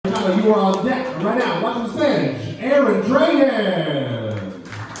you are on deck right now. Welcome to the stage, Aaron Drahan.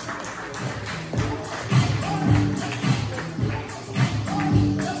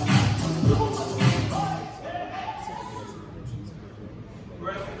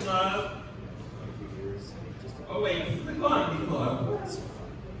 Breakfast Club. Oh wait, this is the Comedy Club.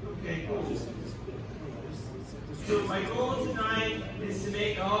 Okay, cool. So my goal tonight is to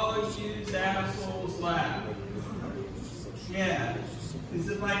make all you assholes laugh. Yeah, because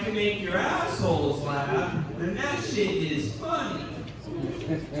if I can make your assholes laugh, then that shit is funny.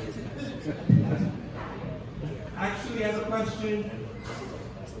 Actually, I have a question.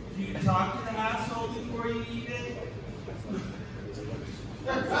 Do you talk to the asshole before you eat it?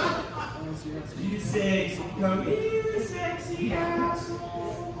 Do you say, "Come here, sexy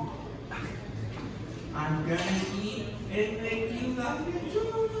asshole. I'm gonna eat and make you like a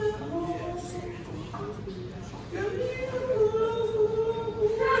donut. Come here."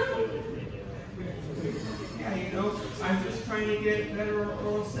 Yeah, you know, I'm just trying to get better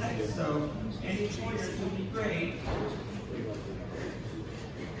oral sex, so any pointers would be great.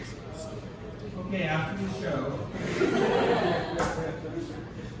 Okay, after the show.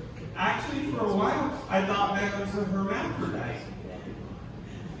 Actually, for a while, I thought I was a hermaphrodite.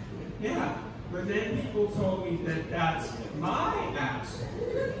 Yeah, but then people told me that that's my asshole.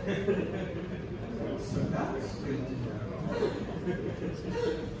 So that's good to know.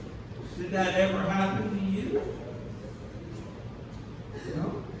 Did that ever happen to you? No?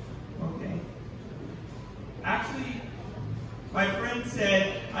 Okay. Actually, my friend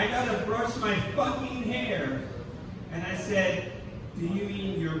said, "I gotta brush my fucking hair." And I said, "Do you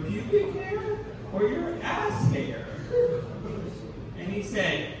mean your pubic hair or your ass hair?" And he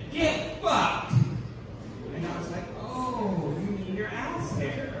said, "Get fucked." And I was like, "Oh, you mean your ass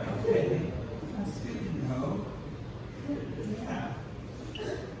hair? Okay, that's good to know." Yeah.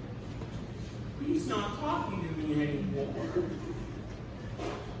 He's not talking to me anymore.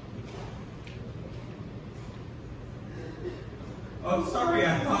 Oh, sorry,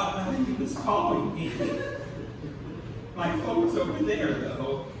 I thought he was calling me. My phone's over there,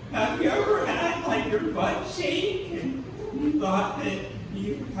 though. Have you ever had, like, your butt shake and you thought that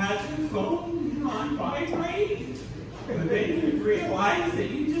you had your phone on vibrate? And then you realized that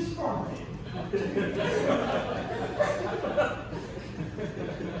you just farted.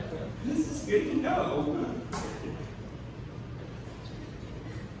 This is good to know.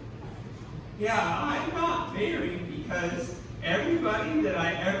 Yeah, I'm not married because everybody that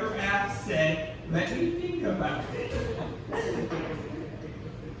I ever asked said, "Let me think about it."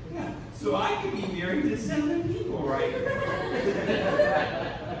 Yeah, so I could be married to 7 people right now.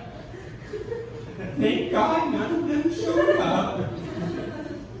 Thank God none of them showed up.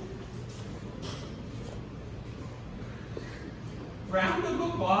 Round of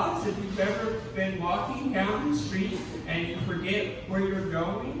applause if you've ever been walking down the street and you forget where you're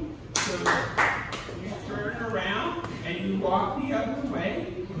going. So you turn around and you walk the other way,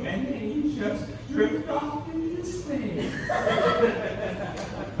 and then you just drift off into space.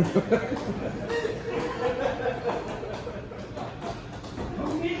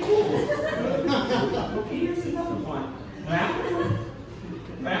 Okay, cool. Okay, here's another one.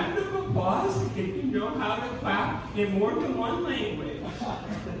 Round of applause if you know how to clap in more than one language.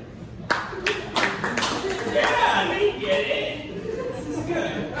 Yeah, they get it. This is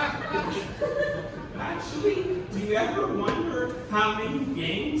good. Actually, do you ever wonder how many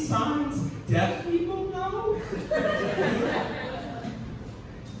gang signs deaf people know?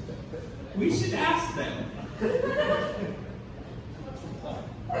 We should ask them.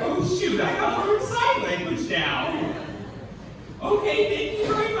 Oh shoot, I got to learn sign language now. Okay, thank you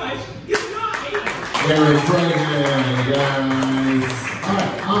very much. Good night. Aaron Drahan, guys.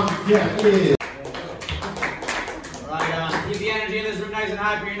 Alright, yeah, it is. Right, keep the energy in this room nice and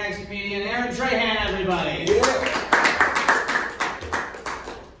high for your next comedian, Aaron Drahan, everybody. Yeah.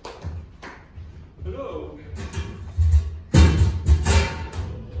 Hello.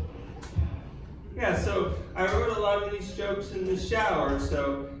 Yeah, so I wrote a lot of these jokes in the shower,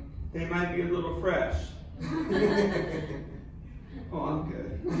 so they might be a little fresh. Oh, I'm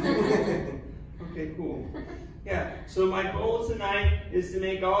good. Okay, cool. Yeah, so my goal tonight is to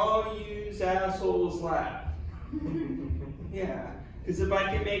make all you assholes laugh. Yeah, because if I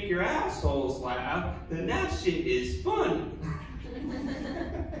can make your assholes laugh, then that shit is funny.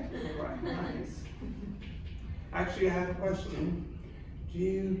 Right, nice. Actually, I have a question. Do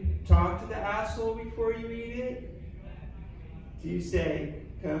you talk to the asshole before you eat it? Do you say,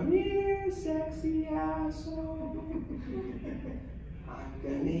 "Come here, sexy asshole. I'm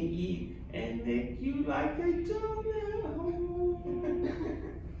gonna eat and make you like a donut."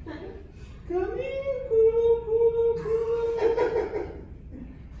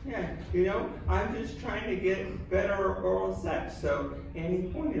 You know, I'm just trying to get better oral sex, so any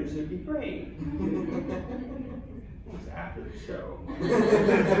pointers would be great. It's after the show.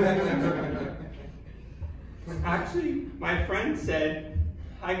 Actually, my friend said,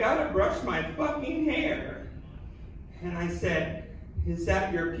 I gotta brush my fucking hair. And I said, is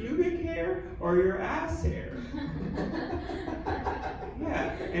that your pubic hair or your ass hair?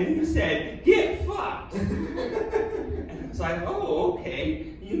 Yeah, and he said, get fucked. And I was like, oh,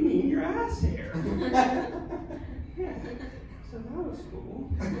 okay, you mean your ass hair. Yeah, so that was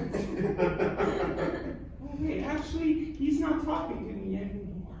cool. Oh, wait, actually, he's not talking to me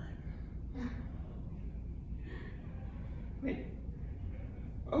anymore. Wait.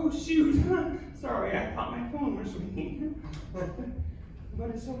 Oh, shoot. Sorry, I thought my phone was ringing. But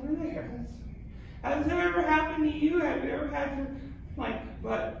it's over there. Has that ever happened to you? Have you ever had your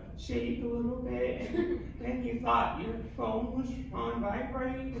butt shake a little bit and then you thought your phone was on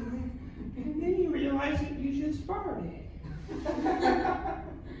vibrate and then you realized that you just farted?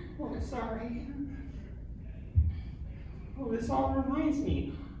 Oh, sorry. Oh, this all reminds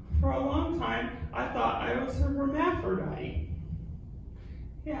me. For a long time, I thought I was a hermaphrodite.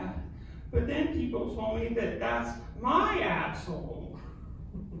 Yeah, but then people told me that that's my asshole.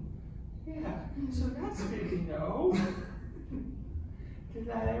 Yeah, so that's good to know. Did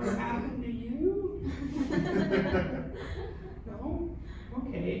that ever happen to you? No?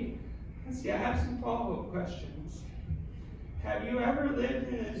 Okay. Let's see, I have some follow-up questions. Have you ever lived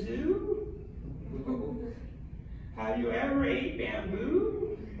in a zoo? Have you ever ate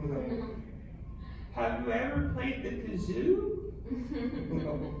bamboo? Have you ever played the kazoo?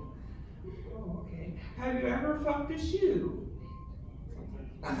 Oh, okay. Have you ever fucked a shoe?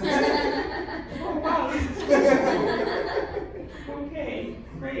 Oh, wow, this is cool. Okay,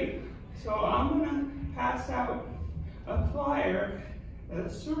 great. So I'm going to pass out a flyer, a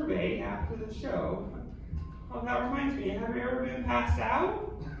survey after the show. Oh, that reminds me, have you ever been passed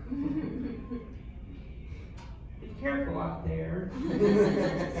out? Be careful out there.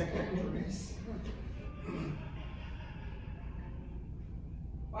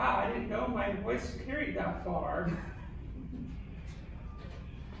 Wow, I didn't know my voice carried that far.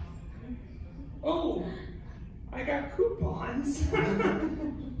 Oh, I got coupons.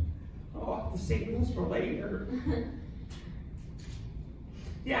 Oh, I'll have to save those for later.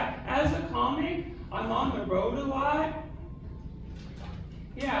 Yeah, as a comic, I'm on the road a lot.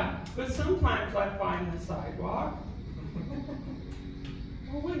 Yeah, but sometimes I find the sidewalk.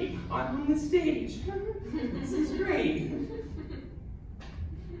 Oh wait, I'm on the stage. This is great.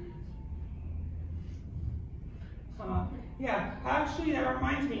 Yeah, actually that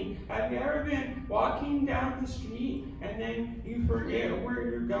reminds me, have you ever been walking down the street and then you forget where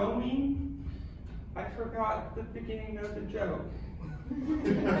you're going? I forgot the beginning of the joke.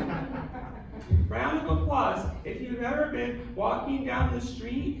 Round of applause if you've ever been walking down the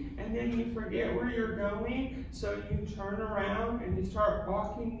street and then you forget where you're going, so you turn around and you start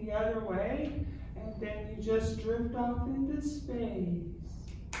walking the other way, and then you just drift off into space.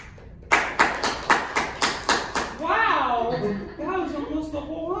 Wow! That was almost the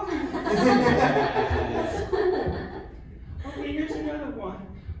whole line. That's cool. Okay, here's another one.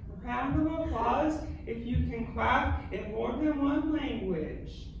 Round of applause if you can clap in more than one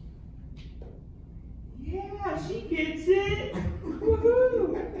language. Yeah, she gets it.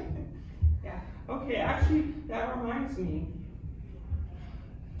 Woohoo! Yeah, okay, actually, that reminds me.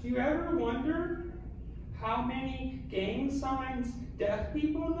 Do you ever wonder how many gang signs deaf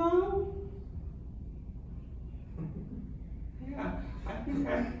people know? Yeah, I think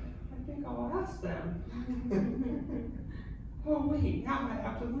I'll ask them. Oh wait, now I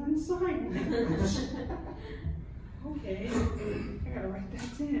have to learn sign language. Okay, I gotta write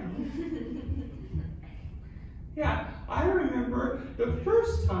that down. Yeah, I remember the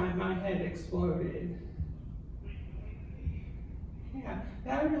first time my head exploded. Yeah,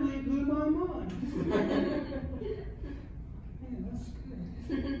 that really blew my mind. Yeah, that's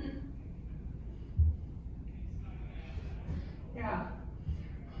good. Yeah.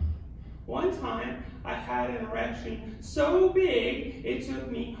 One time, I had an erection so big, it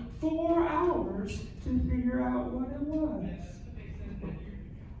took me 4 hours to figure out what it was.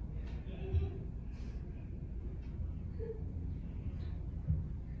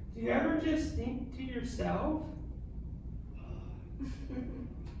 Do you ever just think to yourself?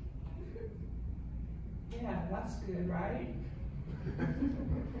 Yeah, that's good, right?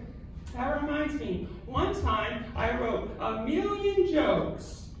 That reminds me, one time I wrote 1,000,000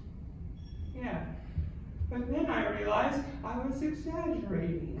 jokes. Yeah, but then I realized I was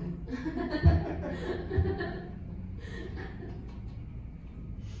exaggerating.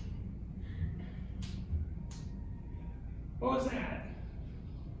 What was that?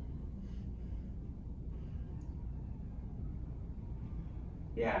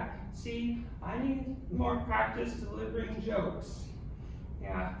 Yeah, see, I need more practice delivering jokes.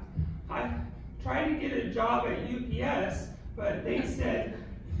 Yeah, I tried to get a job at UPS, but they said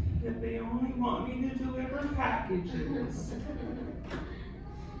that they only want me to deliver packages.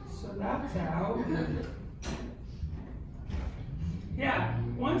 So that's out. Yeah,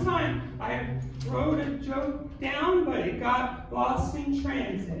 one time I wrote a joke down, but it got lost in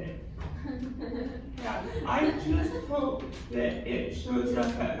transit. Yeah, I just hope that it shows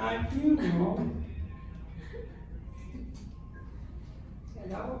up at my funeral. Yeah,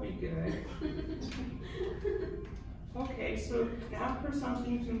 that will be good. Okay, so now for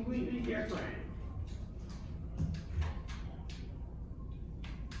something completely different.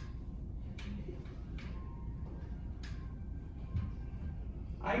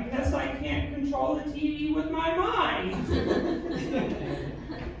 I guess I can't control the TV with my mind.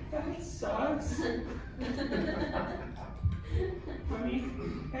 That sucks. I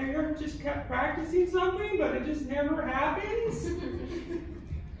mean, have you ever just kept practicing something, but it just never happens?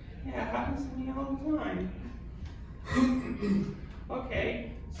 Yeah, it happens to me all the time.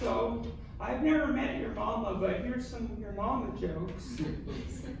 Okay, so I've never met your mama, but here's some of your mama jokes.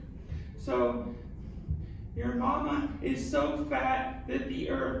 So, your mama is so fat that the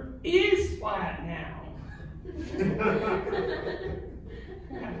earth is flat now.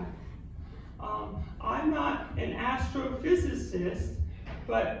 Yeah. I'm not an astrophysicist,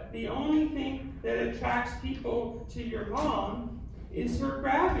 but the only thing that attracts people to your mom is her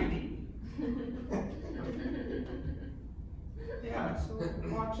gravity. Yeah, so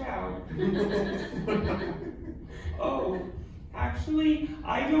watch out. Oh, actually,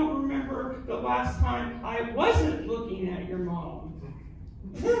 I don't remember the last time I wasn't looking at your mom.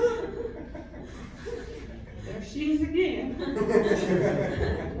 There she is again.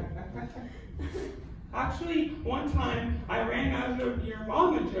 Actually, one time I ran out of your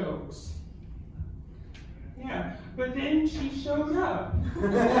mama jokes. Yeah, but then she showed up.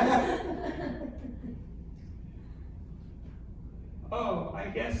 Oh, I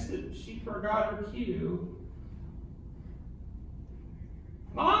guess that she forgot her cue.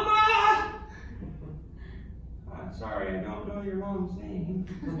 Mama! Sorry, I don't know your mom's name.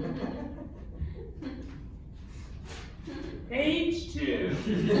 Page 2.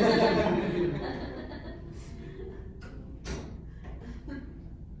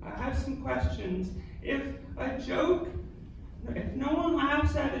 I have some questions. If no one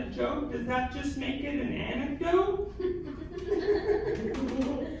laughs at a joke, does that just make it an anecdote?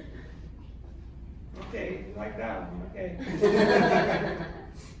 Okay, you like that one, okay.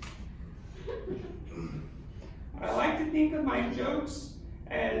 I like to think of my jokes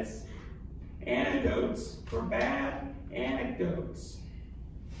as antidotes for bad anecdotes.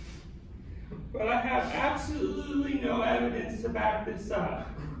 But I have absolutely no evidence to back this up.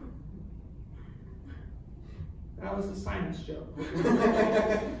 That was a science joke.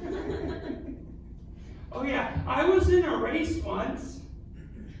 Oh yeah, I was in a race once.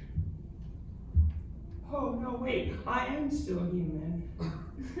 Oh no, wait, I am still human.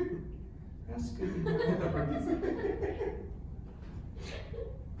 That's good to know.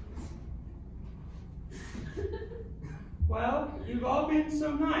 Well, you've all been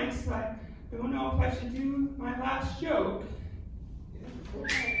so nice, I don't know if I should do my last joke.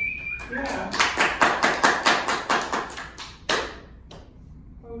 Yeah.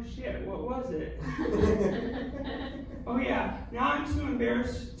 Oh shit, what was it? Oh yeah, now I'm too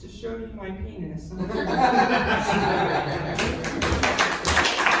embarrassed to show you my penis.